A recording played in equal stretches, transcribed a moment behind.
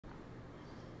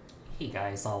Hey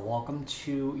guys, welcome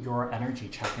to your energy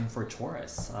check-in for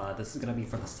Taurus. This is going to be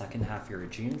for the second half of your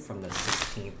June from the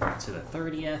 16th to the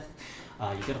 30th.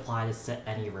 You could apply this to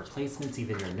any replacements,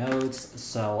 even your nodes.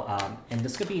 So, and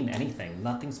this could be in anything,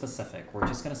 nothing specific. We're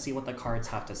just going to see what the cards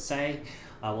have to say.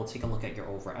 We'll take a look at your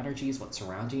overall energies, what's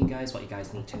surrounding you guys, what you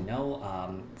guys need to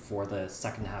know for the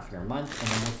second half of your month. And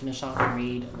then we'll finish off the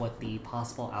read with the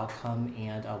possible outcome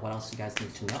and what else you guys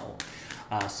need to know.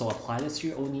 So apply this to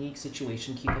your own unique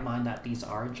situation. Keep in mind that these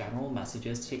are general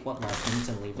messages. Take what resonates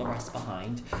and leave the rest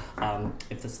behind.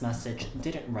 If this message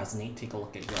didn't resonate, take a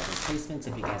look at your other placements.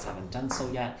 If you guys haven't done so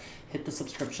yet, hit the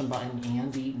subscription button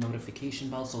and the notification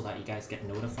bell so that you guys get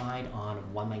notified on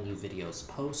when my new videos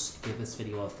post. Give this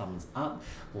video a thumbs up.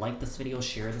 Like this video,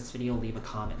 share this video, leave a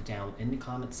comment down in the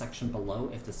comment section below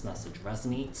if this message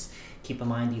resonates. Keep in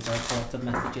mind these are collective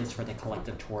messages for the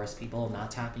collective Taurus people,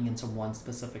 not tapping into one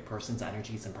specific person's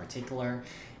energies in particular.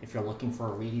 If you're looking for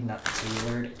a reading that's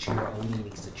tailored to your own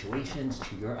unique situations,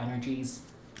 to your energies,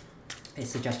 I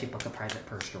suggest you book a private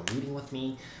personal reading with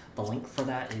me. The link for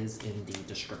that is in the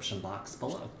description box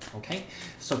below. Okay,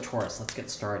 so Taurus, let's get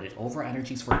started. Over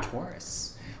energies for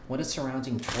Taurus. What is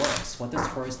surrounding Taurus? What does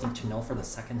Taurus need to know for the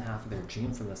second half of their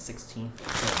June from the 16th to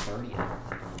the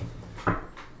 30th?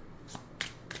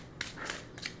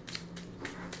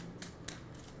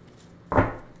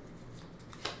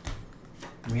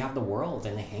 We have the World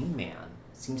and the Hangman.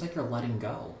 Seems like you're letting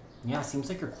go. Yeah, seems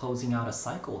like you're closing out a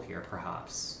cycle here,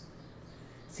 perhaps.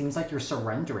 Seems like you're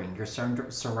surrendering. You're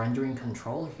surrendering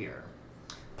control here.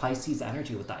 Pisces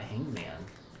energy with that Hangman.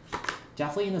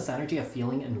 Definitely in this energy of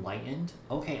feeling enlightened.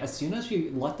 Okay, as soon as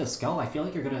you let this go, I feel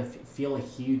like you're going to feel a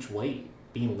huge weight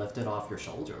being lifted off your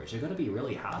shoulders. You're going to be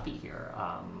really happy here,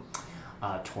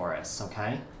 Taurus,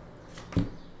 okay?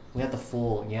 We have the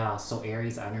Fool. Yeah, so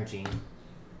Aries energy.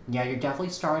 Yeah, you're definitely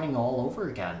starting all over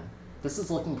again. This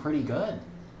is looking pretty good.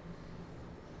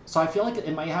 So I feel like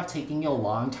it might have taken you a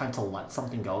long time to let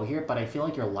something go here, but I feel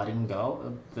like you're letting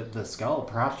go this go.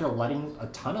 Perhaps you're letting a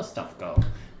ton of stuff go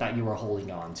that you were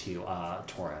holding on to,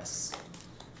 Taurus.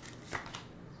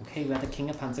 Okay, we have the King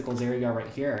of Pentacles. There you go, right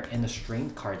here. And the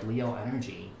Strength card, Leo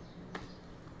energy.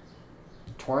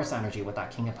 Taurus energy with that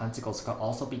King of Pentacles could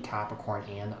also be Capricorn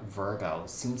and Virgo.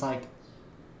 Seems like,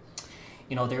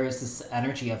 you know, there is this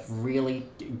energy of really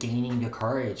gaining the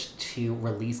courage to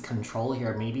release control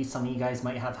here. Maybe some of you guys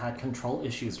might have had control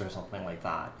issues or something like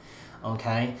that.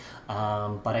 Okay?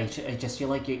 But I just feel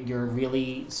like you're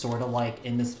really sort of like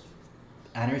in this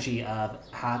energy of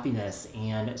happiness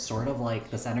and sort of like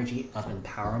this energy of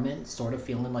empowerment, sort of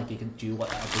feeling like you can do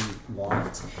whatever you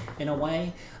want in a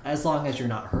way, as long as you're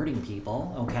not hurting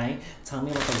people. Okay? Tell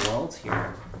me about the World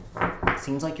here.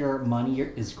 Seems like your money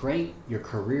is great, your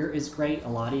career is great. A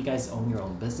lot of you guys own your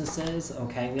own businesses.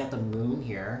 Okay, we have the Moon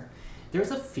here. There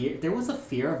was a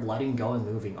fear of letting go and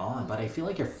moving on, but I feel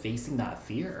like you're facing that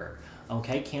fear.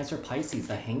 Okay, Cancer, Pisces,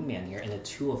 the Hangman here, and the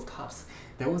Two of Cups.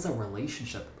 There was a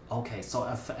relationship. Okay, so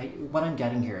what I'm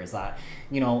getting here is that,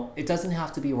 you know, it doesn't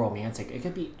have to be romantic. It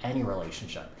could be any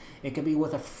relationship. It could be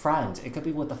with a friend. It could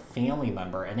be with a family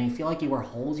member. And I feel like you were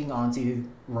holding on to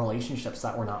relationships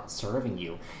that were not serving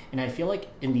you. And I feel like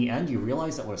in the end, you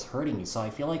realized it was hurting you. So I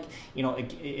feel like, you know,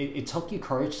 it took you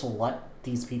courage to let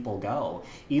these people go.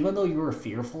 Even though you were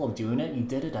fearful of doing it, you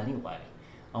did it anyway.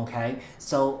 Okay,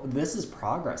 so this is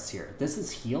progress here. This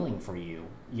is healing for you.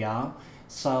 Yeah,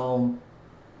 so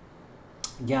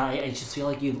yeah, I just feel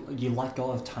like you let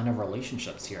go of a ton of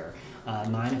relationships here.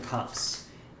 Nine of Cups,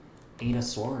 Eight of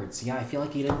Swords. Yeah, I feel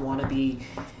like you didn't want to be,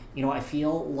 you know, I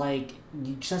feel like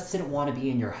you just didn't want to be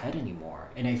in your head anymore.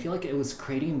 And I feel like it was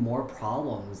creating more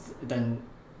problems than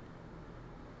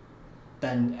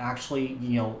actually,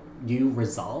 you know, you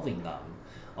resolving them.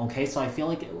 Okay, so I feel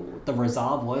like the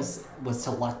resolve was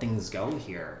to let things go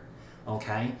here.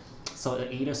 Okay, so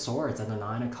the Eight of Swords and the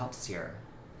Nine of Cups here.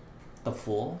 The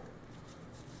Fool.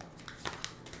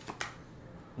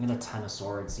 And the Ten of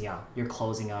Swords. Yeah, you're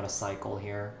closing out a cycle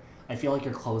here. I feel like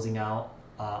you're closing out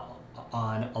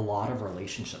on a lot of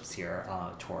relationships here,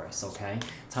 Taurus, okay?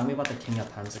 Tell me about the King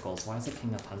of Pentacles. Why is the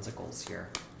King of Pentacles here?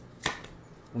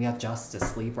 We have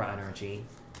Justice, Libra energy,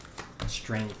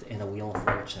 Strength, and the Wheel of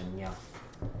Fortune. Yeah.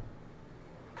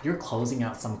 You're closing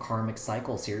out some karmic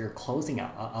cycles here. You're closing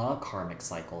out a karmic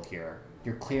cycle here.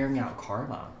 You're clearing out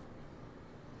karma.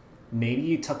 Maybe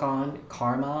you took on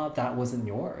karma that wasn't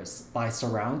yours by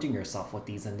surrounding yourself with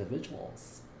these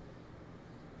individuals.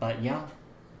 But yeah,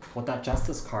 with that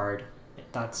Justice card,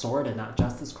 that sword and that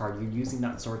Justice card, you're using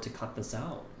that sword to cut this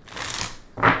out.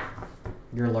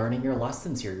 You're learning your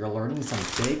lessons here. You're learning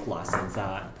some big lessons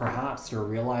that perhaps you're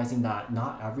realizing that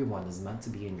not everyone is meant to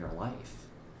be in your life.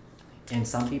 And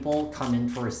some people come in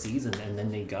for a season and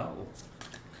then they go.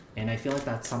 And I feel like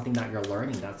that's something that you're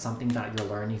learning. That's something that you're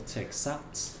learning to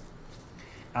accept.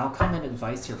 Outcome and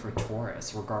advice here for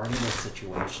Taurus regarding those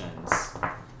situations.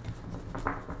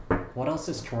 What else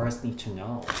does Taurus need to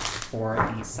know for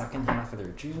the second half of their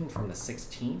June from the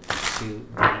 16th to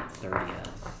the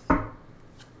 30th?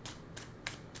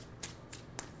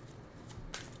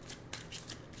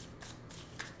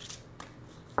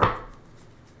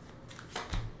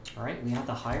 All right, we have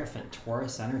the Hierophant,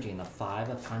 Taurus energy, and the Five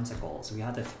of Pentacles. We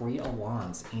have the Three of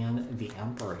Wands and the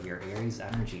Emperor here, Aries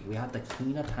energy. We have the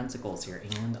Queen of Pentacles here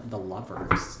and the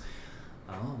Lovers.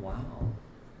 Oh, wow.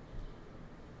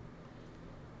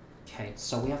 Okay,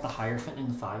 so we have the Hierophant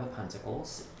and the Five of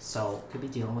Pentacles. So could be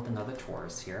dealing with another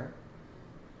Taurus here.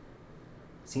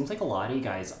 Seems like a lot of you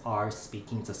guys are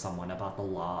speaking to someone about the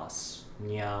loss.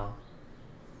 Yeah.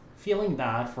 Feeling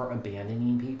bad for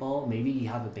abandoning people. Maybe you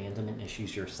have abandonment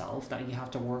issues yourself that you have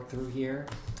to work through here.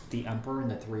 The Emperor and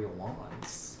the Three of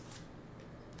Wands.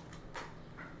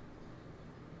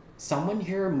 Someone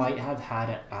here might have had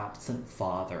an absent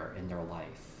father in their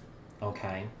life.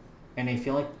 Okay? And I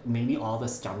feel like maybe all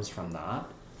this stems from that.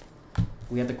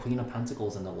 We have the Queen of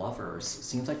Pentacles and the Lovers.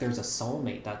 Seems like there's a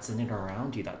soulmate that's in and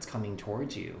around you that's coming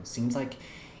towards you. Seems like,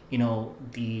 you know,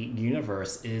 the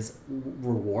universe is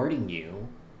rewarding you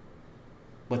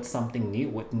with something new,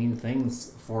 with new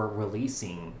things for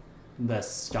releasing this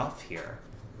stuff here.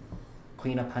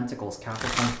 Queen of Pentacles,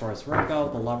 Capricorn, Taurus, Virgo,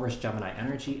 the Lovers, Gemini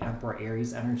energy, Emperor,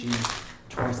 Aries energy,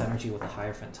 Taurus energy with the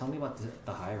Hierophant. Tell me about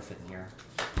the Hierophant here.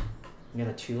 We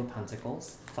got the Two of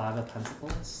Pentacles, Five of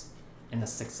Pentacles, and the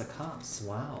Six of Cups.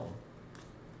 Wow.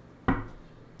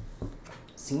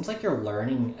 Seems like you're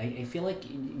learning. I feel like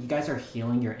you guys are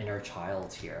healing your inner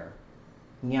child here.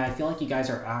 Yeah, I feel like you guys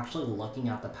are actually looking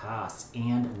at the past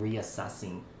and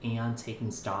reassessing and taking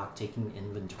stock, taking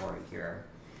inventory here.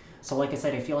 So like I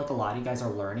said, I feel like a lot of you guys are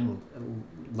learning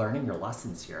your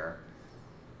lessons here.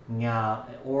 Yeah,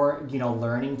 or, you know,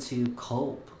 learning to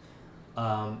cope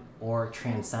or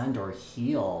transcend or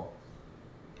heal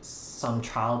some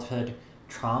childhood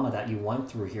trauma that you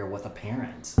went through here with a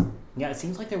parent. Yeah, it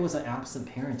seems like there was an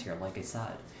absent parent here, like I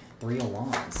said. Three of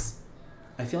Wands.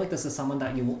 I feel like this is someone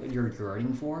that you're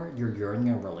yearning for. You're yearning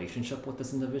a relationship with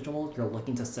this individual. You're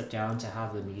looking to sit down to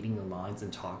have the meeting of minds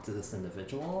and talk to this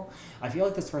individual. I feel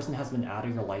like this person has been out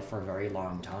of your life for a very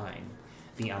long time.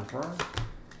 The Emperor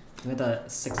with the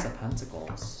Six of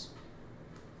Pentacles.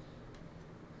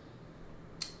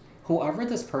 Whoever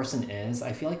this person is,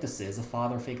 I feel like this is a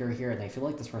father figure here, and I feel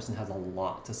like this person has a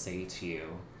lot to say to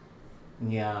you.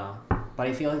 Yeah, but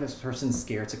I feel like this person's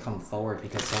scared to come forward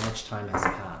because so much time has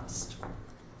passed.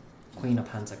 Queen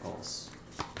of Pentacles.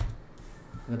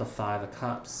 With the Five of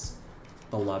Cups.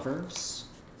 The Lovers.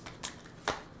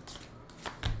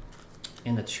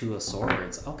 And the Two of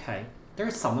Swords. Okay.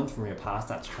 There's someone from your past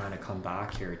that's trying to come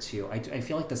back here too. I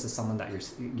feel like this is someone that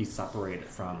you separated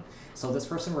from. So this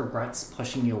person regrets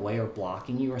pushing you away or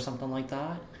blocking you or something like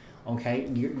that. Okay?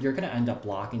 You're going to end up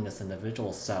blocking this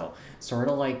individual. So sort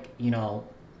of like, you know,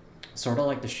 sort of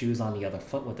like the shoes on the other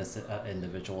foot with this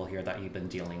individual here that you've been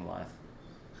dealing with.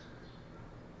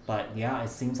 But yeah, it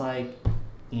seems like,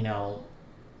 you know,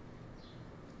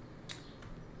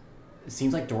 it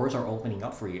seems like doors are opening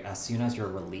up for you as soon as you're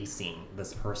releasing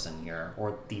this person here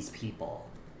or these people,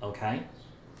 okay?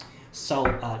 So,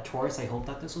 Taurus, I hope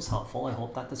that this was helpful. I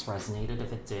hope that this resonated.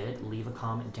 If it did, leave a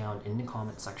comment down in the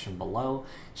comment section below.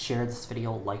 Share this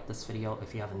video, like this video.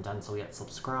 If you haven't done so yet,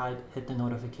 subscribe, hit the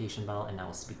notification bell, and I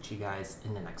will speak to you guys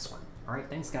in the next one. All right,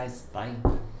 thanks, guys. Bye.